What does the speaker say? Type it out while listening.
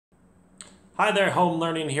Hi there, home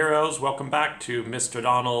learning heroes. Welcome back to Mr.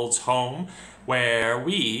 Donald's home, where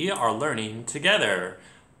we are learning together.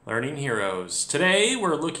 Learning Heroes. Today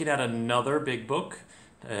we're looking at another big book.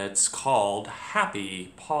 It's called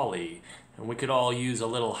Happy Polly, and we could all use a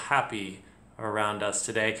little happy around us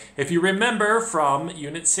today. If you remember from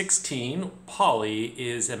Unit 16, Polly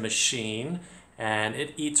is a machine and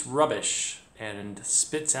it eats rubbish and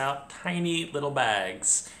spits out tiny little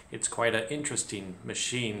bags. It's quite an interesting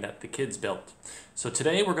machine that the kids built. So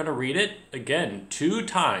today we're going to read it again 2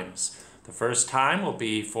 times. The first time will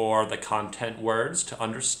be for the content words to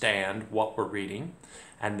understand what we're reading.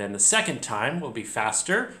 And then the second time will be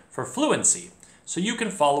faster for fluency. So you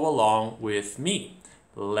can follow along with me.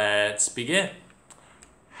 Let's begin.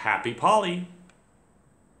 Happy Polly.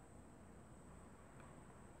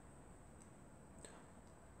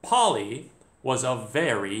 Polly was a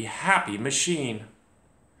very happy machine.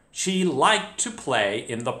 She liked to play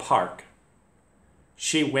in the park.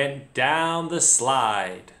 She went down the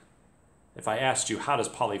slide. If I asked you, how does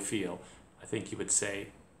Polly feel? I think you would say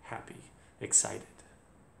happy, excited.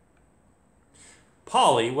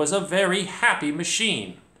 Polly was a very happy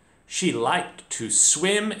machine. She liked to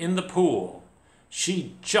swim in the pool.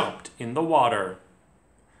 She jumped in the water.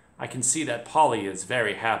 I can see that Polly is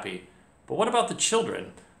very happy. But what about the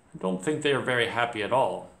children? I don't think they are very happy at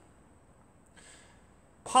all.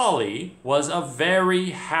 Polly was a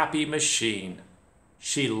very happy machine.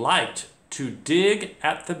 She liked to dig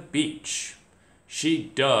at the beach.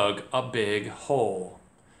 She dug a big hole.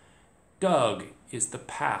 Dug is the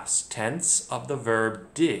past tense of the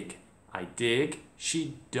verb dig. I dig,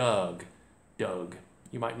 she dug. Dug.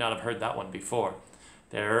 You might not have heard that one before.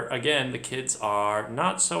 There again, the kids are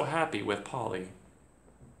not so happy with Polly.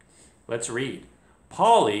 Let's read.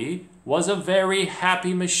 Polly was a very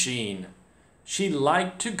happy machine. She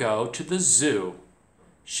liked to go to the zoo.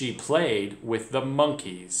 She played with the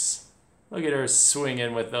monkeys. Look at her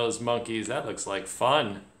swinging with those monkeys. That looks like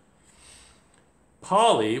fun.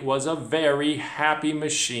 Polly was a very happy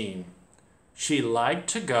machine. She liked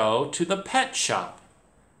to go to the pet shop.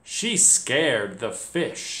 She scared the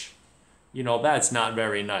fish. You know, that's not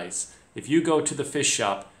very nice. If you go to the fish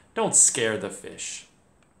shop, don't scare the fish.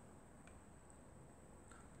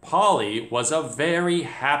 Polly was a very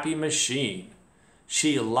happy machine.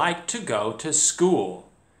 She liked to go to school.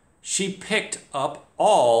 She picked up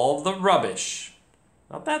all the rubbish.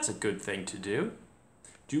 Now that's a good thing to do.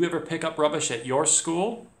 Do you ever pick up rubbish at your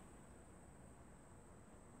school?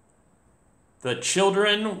 The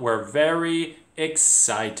children were very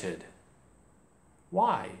excited.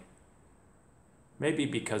 Why? Maybe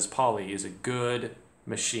because Polly is a good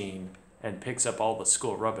machine and picks up all the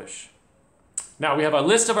school rubbish. Now we have a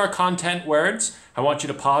list of our content words. I want you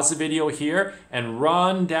to pause the video here and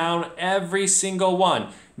run down every single one.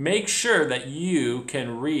 Make sure that you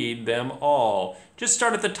can read them all. Just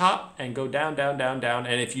start at the top and go down, down, down, down.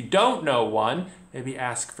 And if you don't know one, maybe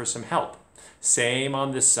ask for some help. Same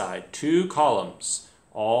on this side, 2 columns.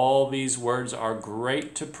 All these words are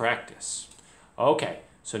great to practice. Okay,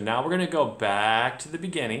 so now we're going to go back to the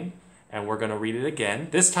beginning. And we're going to read it again.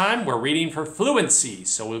 This time we're reading for fluency,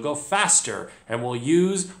 so we'll go faster and we'll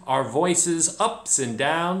use our voices ups and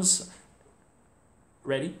downs.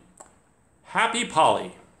 Ready? Happy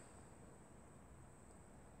Polly.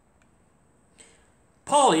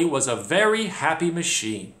 Polly was a very happy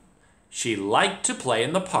machine. She liked to play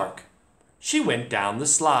in the park. She went down the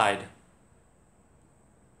slide.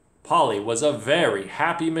 Polly was a very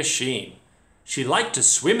happy machine. She liked to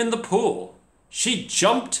swim in the pool. She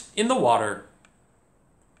jumped in the water.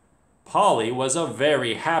 Polly was a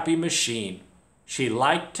very happy machine. She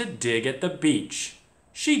liked to dig at the beach.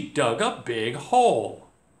 She dug a big hole.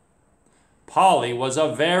 Polly was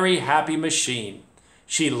a very happy machine.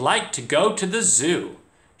 She liked to go to the zoo.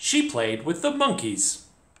 She played with the monkeys.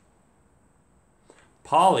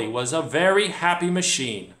 Polly was a very happy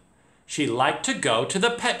machine. She liked to go to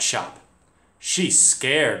the pet shop. She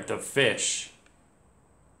scared the fish.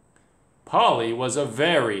 Polly was a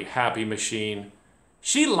very happy machine.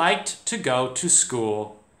 She liked to go to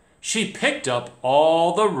school. She picked up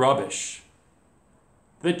all the rubbish.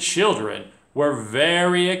 The children were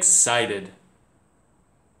very excited.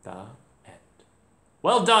 The end.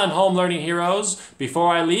 Well done, home learning heroes.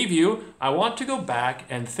 Before I leave you, I want to go back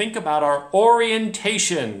and think about our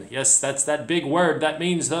orientation. Yes, that's that big word. That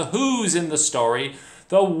means the who's in the story.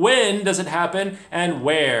 The when does it happen and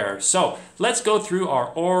where. So let's go through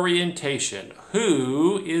our orientation.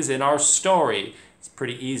 Who is in our story? It's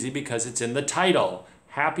pretty easy because it's in the title.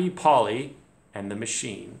 Happy Polly and the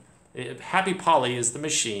machine. Happy Polly is the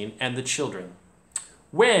machine and the children.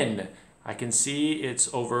 When I can see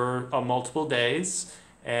it's over multiple days,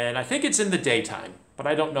 and I think it's in the daytime, but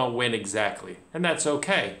I don't know when exactly, and that's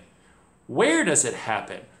okay. Where does it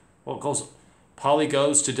happen? Well, Polly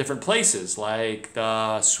goes to different places, like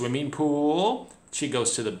the swimming pool. She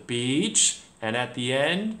goes to the beach, and at the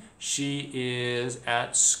end, she is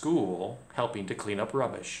at school helping to clean up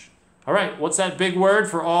rubbish. All right, what's that big word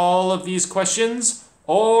for all of these questions?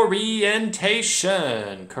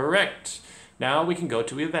 Orientation. Correct. Now we can go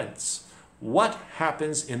to events. What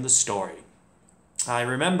happens in the story? I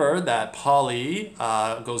remember that Polly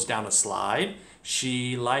goes down a slide.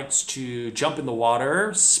 She likes to jump in the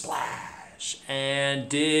water, splash, and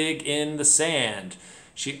dig in the sand.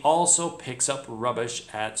 She also picks up rubbish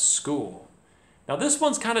at school. Now this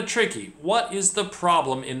one's kind of tricky. What is the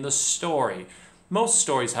problem in the story? Most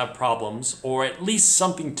stories have problems, or at least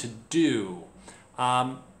something to do.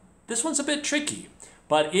 This one's a bit tricky,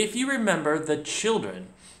 but if you remember the children,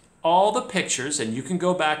 all the pictures, and you can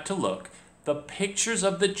go back to look, the pictures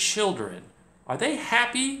of the children, are they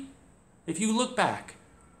happy? If you look back,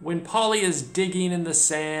 when Polly is digging in the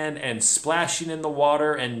sand and splashing in the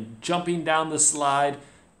water and jumping down the slide,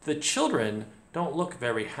 the children don't look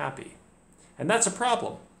very happy. And that's a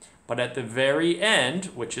problem. But at the very end,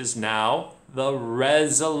 which is now the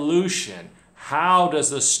resolution, how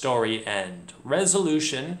does the story end?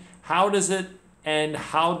 Resolution, how does it end?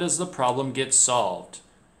 How does the problem get solved?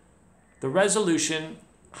 The resolution,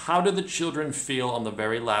 how do the children feel on the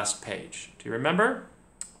very last page? Do you remember?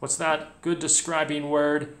 What's that good describing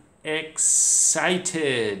word?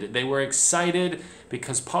 Excited. They were excited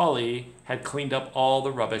because Polly had cleaned up all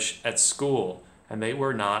the rubbish at school, and they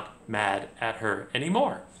were not mad at her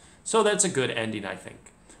anymore. So that's a good ending, I think.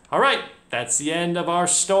 All right, that's the end of our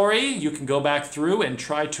story. You can go back through and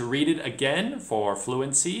try to read it again for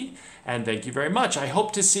fluency. And thank you very much. I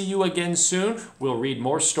hope to see you again soon. We'll read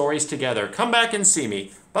more stories together. Come back and see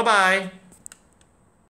me. Bye-bye.